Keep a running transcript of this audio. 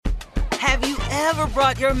Have you ever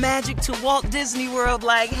brought your magic to Walt Disney World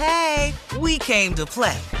like, hey, we came to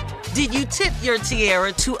play? Did you tip your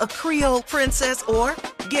tiara to a Creole princess or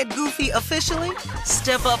get goofy officially?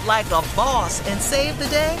 Step up like a boss and save the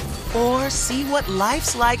day? Or see what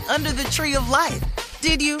life's like under the tree of life?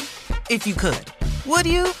 Did you? If you could. Would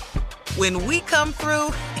you? When we come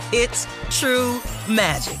through, it's true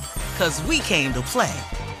magic. 'Cause we came to play.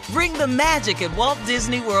 Bring the magic at Walt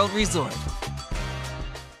Disney World Resort.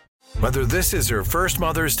 Whether this is her first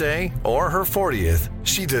Mother's Day or her 40th,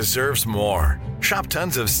 she deserves more. Shop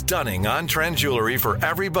tons of stunning on-trend jewelry for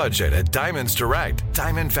every budget at Diamonds Direct.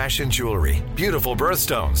 Diamond fashion jewelry, beautiful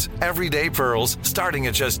birthstones, everyday pearls starting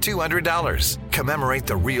at just $200. Commemorate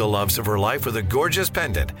the real loves of her life with a gorgeous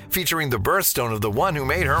pendant featuring the birthstone of the one who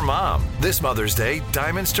made her mom. This Mother's Day,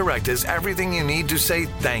 Diamonds Direct is everything you need to say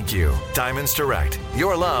thank you. Diamonds Direct,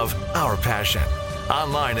 your love, our passion.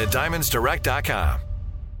 Online at diamondsdirect.com.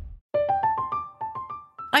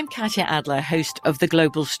 I'm Katya Adler, host of The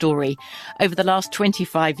Global Story. Over the last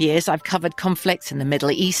 25 years, I've covered conflicts in the Middle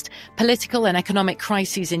East, political and economic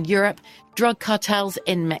crises in Europe, drug cartels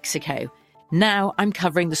in Mexico. Now I'm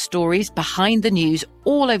covering the stories behind the news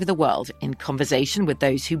all over the world in conversation with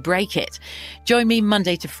those who break it. Join me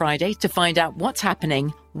Monday to Friday to find out what's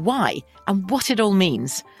happening, why, and what it all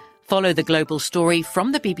means. Follow The Global Story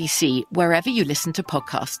from the BBC wherever you listen to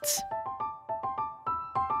podcasts.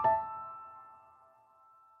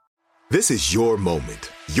 This is your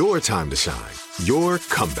moment, your time to shine, your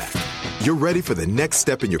comeback. You're ready for the next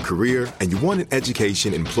step in your career, and you want an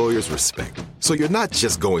education employers respect. So you're not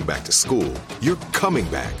just going back to school, you're coming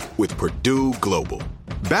back with Purdue Global.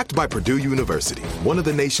 Backed by Purdue University, one of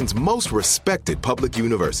the nation's most respected public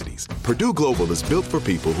universities, Purdue Global is built for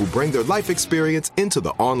people who bring their life experience into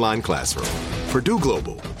the online classroom. Purdue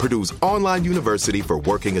Global, Purdue's online university for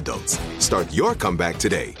working adults. Start your comeback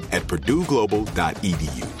today at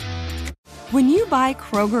purdueglobal.edu. When you buy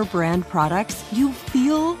Kroger brand products, you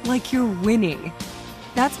feel like you're winning.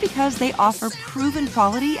 That's because they offer proven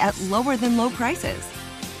quality at lower than low prices.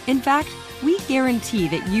 In fact, we guarantee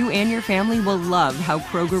that you and your family will love how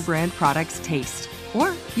Kroger brand products taste,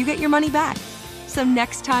 or you get your money back. So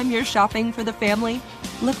next time you're shopping for the family,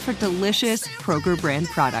 look for delicious Kroger brand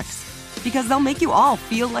products, because they'll make you all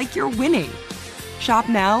feel like you're winning. Shop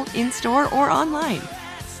now, in-store, or online.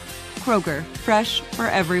 Kroger, fresh for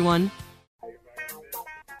everyone.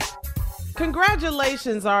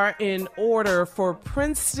 Congratulations are in order for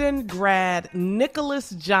Princeton grad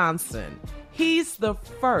Nicholas Johnson. He's the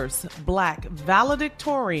first Black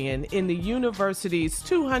valedictorian in the university's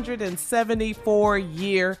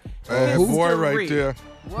 274-year history. Boy right there.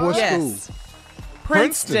 What school?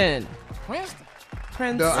 Princeton.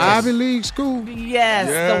 Princeton. The Ivy League school?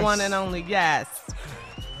 Yes, the one and only, yes.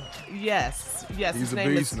 Yes. He's a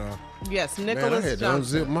beast now. Yes, Man, Nicholas I had to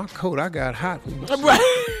Johnson. unzip my coat. I got hot. Right.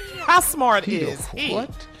 How smart is he?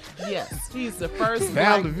 What? Yes, he's the first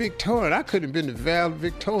Valedictorian. I couldn't have been the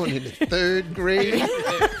valedictorian in the third grade.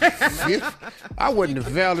 Fifth. I wasn't the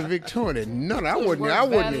valedictorian in none. I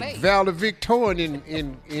wasn't the valedictorian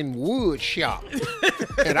in wood shop.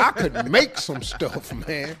 And I could make some stuff,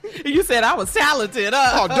 man. You said I was talented,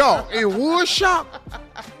 Oh, dog, in wood shop?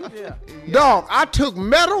 Yeah. Dog, I took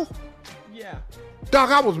metal. Yeah.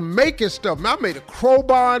 Dog, I was making stuff. Man, I made a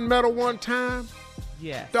crowbar in metal one time.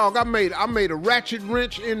 Yes. Dog, I made a ratchet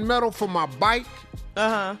wrench in metal for my bike.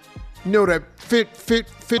 Uh-huh. You know that fit the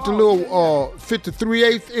little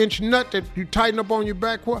 3/8 inch nut that you tighten up on your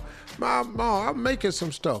back. I'm making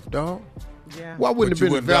some stuff, dog. Yeah. Why wouldn't But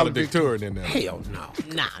have you been wasn't valedictorian in there. Hell no.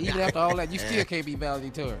 Even after all that, you still can't be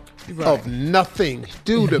valedictorian. Of nothing.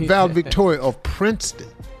 Dude, the valedictorian of Princeton.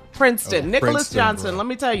 Nicholas Princeton, Johnson, bro. let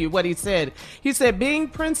me tell you what he said. He said, being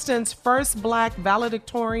Princeton's first Black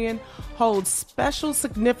valedictorian holds special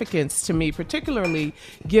significance to me, particularly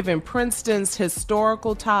given Princeton's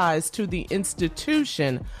historical ties to the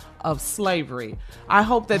institution of slavery. I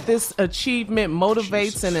hope that this achievement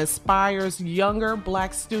motivates and inspires younger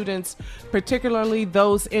Black students, particularly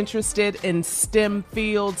those interested in STEM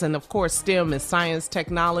fields. And of course, STEM is science,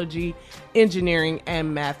 technology, engineering,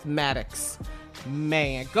 and mathematics.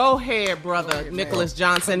 Man, go ahead, brother Nicholas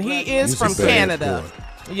Johnson. He is from Canada.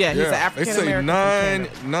 Yeah, he's an African American. They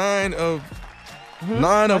say nine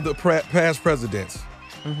of the past presidents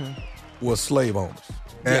were slave owners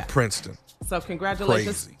at Princeton. So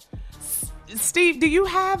congratulations. Crazy. Steve, do you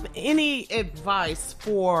have any advice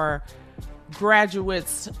for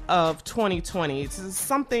graduates of 2020? Is this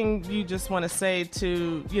something you just want to say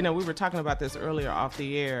to, we were talking about this earlier off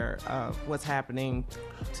the air, what's happening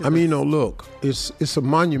to look, it's a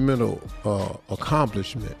monumental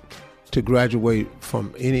accomplishment to graduate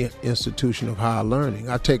from any institution of higher learning.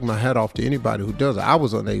 I take my hat off to anybody who does it. I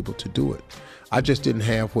was unable to do it. I just didn't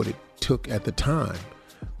have what it took at the time,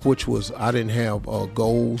 which was I didn't have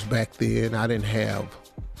goals back then. I didn't have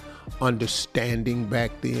understanding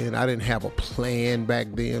back then. I didn't have a plan back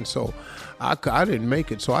then. So I didn't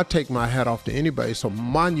make it. So I take my hat off to anybody. It's a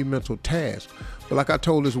monumental task. But like I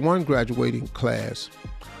told this one graduating class,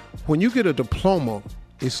 when you get a diploma,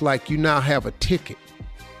 it's like you now have a ticket.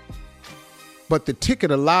 But the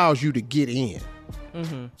ticket allows you to get in.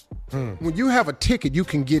 When you have a ticket, you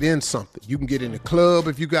can get in something. You can get in the club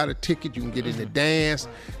if you got a ticket. You can get in the dance.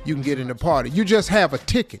 You can get in the party. You just have a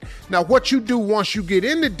ticket. Now, what you do once you get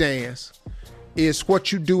in the dance is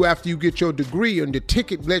what you do after you get your degree, and the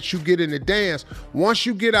ticket lets you get in the dance. Once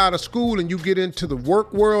you get out of school and you get into the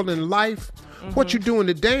work world and life, what you do in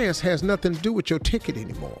the dance has nothing to do with your ticket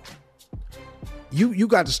anymore. You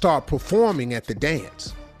got to start performing at the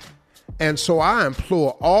dance. And so I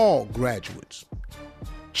implore all graduates,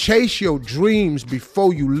 chase your dreams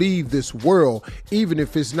before you leave this world, even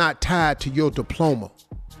if it's not tied to your diploma.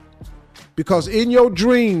 Because in your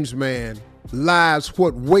dreams, man, lies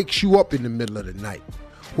what wakes you up in the middle of the night,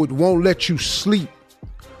 what won't let you sleep,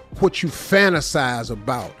 what you fantasize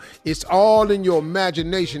about. It's all in your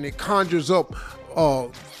imagination. It conjures up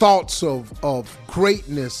thoughts of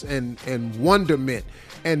greatness and wonderment.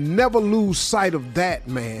 And never lose sight of that,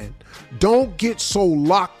 man. Don't get so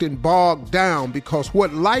locked and bogged down, because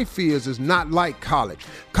what life is not like college.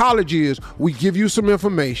 College is we give you some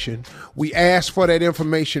information, we ask for that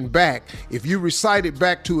information back. If you recite it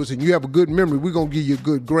back to us and you have a good memory, we're going to give you a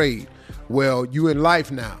good grade. Well, you in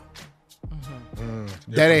life now.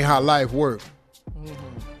 That ain't how life works.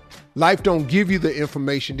 Life don't give you the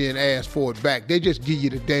information then ask for it back. They just give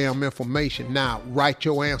you the damn information. Now, write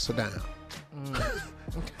your answer down.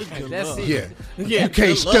 That's it. You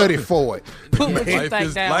can't study for it. Life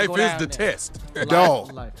is the test.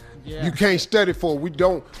 Dog. You can't study for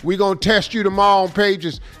it. We're going to test you tomorrow on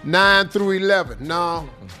pages 9 through 11. No,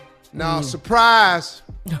 surprise.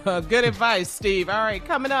 Good advice, Steve. All right,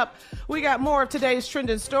 coming up, we got more of today's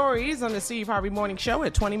trending stories on the Steve Harvey Morning Show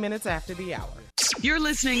at 20 minutes after the hour. You're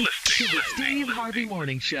listening to the Steve Harvey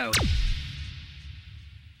Morning Show.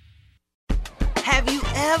 Have you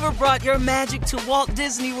ever brought your magic to Walt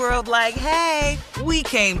Disney World like, hey, we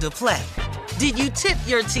came to play? Did you tip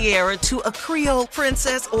your tiara to a Creole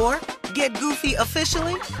princess or get goofy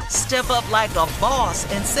officially? Step up like a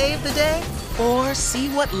boss and save the day? Or see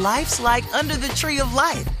what life's like under the tree of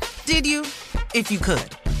life? Did you? If you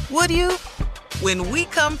could. Would you? When we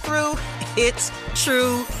come through, it's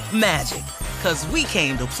true magic. 'Cause we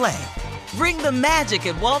came to play. Bring the magic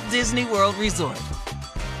at Walt Disney World Resort.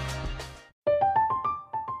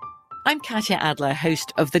 I'm Katya Adler,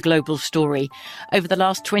 host of The Global Story. Over the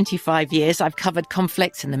last 25 years, I've covered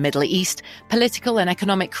conflicts in the Middle East, political and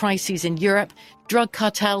economic crises in Europe, drug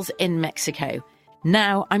cartels in Mexico.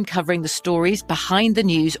 Now I'm covering the stories behind the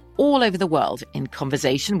news all over the world in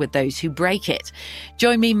conversation with those who break it.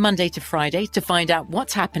 Join me Monday to Friday to find out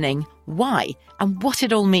what's happening, why, and what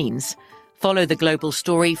it all means. Follow The Global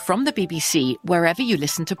Story from the BBC wherever you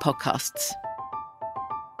listen to podcasts.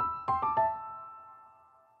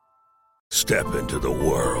 Step into the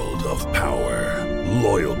world of power,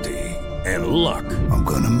 loyalty, and luck. I'm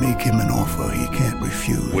gonna make him an offer he can't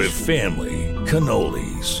refuse. With family,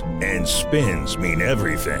 cannolis, and spins mean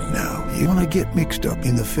everything. Now, you wanna get mixed up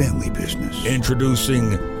in the family business.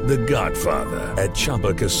 Introducing The Godfather at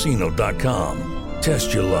ChumbaCasino.com.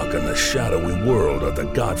 Test your luck in the shadowy world of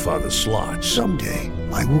The Godfather slot. Someday,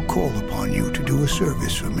 I will call upon you to do a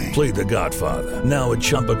service for me. Play The Godfather, now at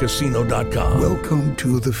ChumbaCasino.com. Welcome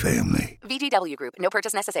to the family. VGW Group. No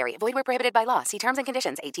purchase necessary. Void where prohibited by law. See terms and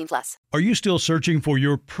conditions. 18+. Are you still searching for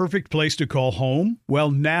your perfect place to call home?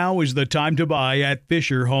 Well, now is the time to buy at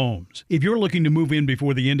Fisher Homes. If you're looking to move in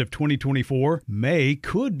before the end of 2024, May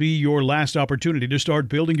could be your last opportunity to start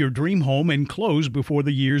building your dream home and close before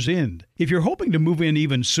the year's end. If you're hoping to move in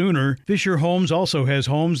even sooner, Fisher Homes also has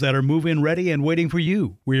homes that are move-in ready and waiting for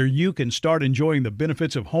you, where you can start enjoying the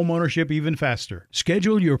benefits of homeownership even faster.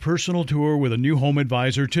 Schedule your personal tour with a new home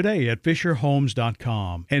advisor today at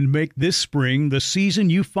FisherHomes.com and make this spring the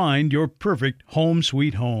season you find your perfect home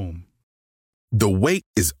sweet home. The wait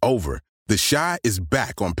is over. The Chi is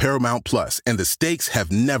back on Paramount Plus, and the stakes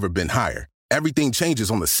have never been higher. Everything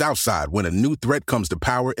changes on the South Side when a new threat comes to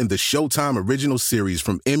power in the Showtime original series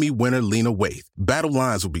from Emmy winner Lena Waithe. Battle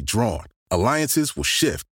lines will be drawn, alliances will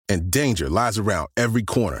shift, and danger lies around every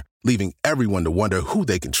corner, leaving everyone to wonder who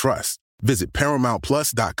they can trust. Visit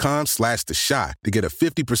ParamountPlus.com/The Chi to get a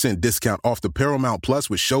 50% discount off the Paramount Plus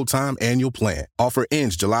with Showtime annual plan. Offer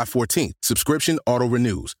ends July 14th. Subscription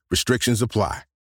auto-renews. Restrictions apply.